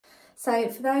So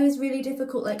for those really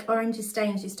difficult like orangey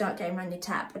stains you start getting around your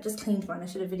tap, I just cleaned mine, I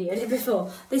should have videoed it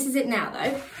before. This is it now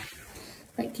though.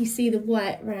 Like you see the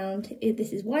white round,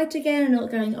 this is white again and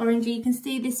not going orangey. You can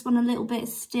see this one a little bit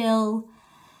still.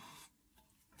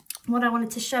 What I wanted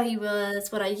to show you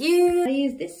was what I use. I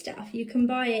use this stuff. You can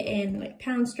buy it in like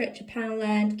Pound Stretcher,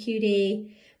 Poundland,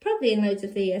 QD, probably in loads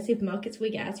of the supermarkets. We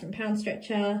get ours from Pound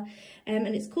Stretcher. And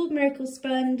it's called Miracle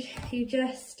Sponge.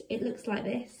 It looks like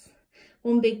this.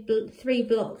 One big, 3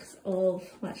 blocks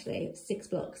of, well, actually 6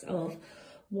 blocks of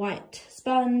white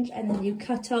sponge, and then you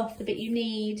cut off the bit you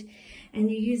need and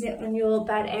you use it on your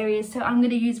bad areas. So I'm going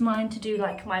to use mine to do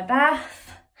like my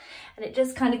bath, and it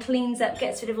just kind of cleans up,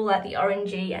 gets rid of all like the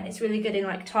orangey, and it's really good in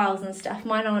like tiles and stuff.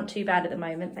 Mine aren't too bad at the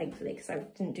moment, thankfully, because I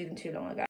didn't do them too long ago.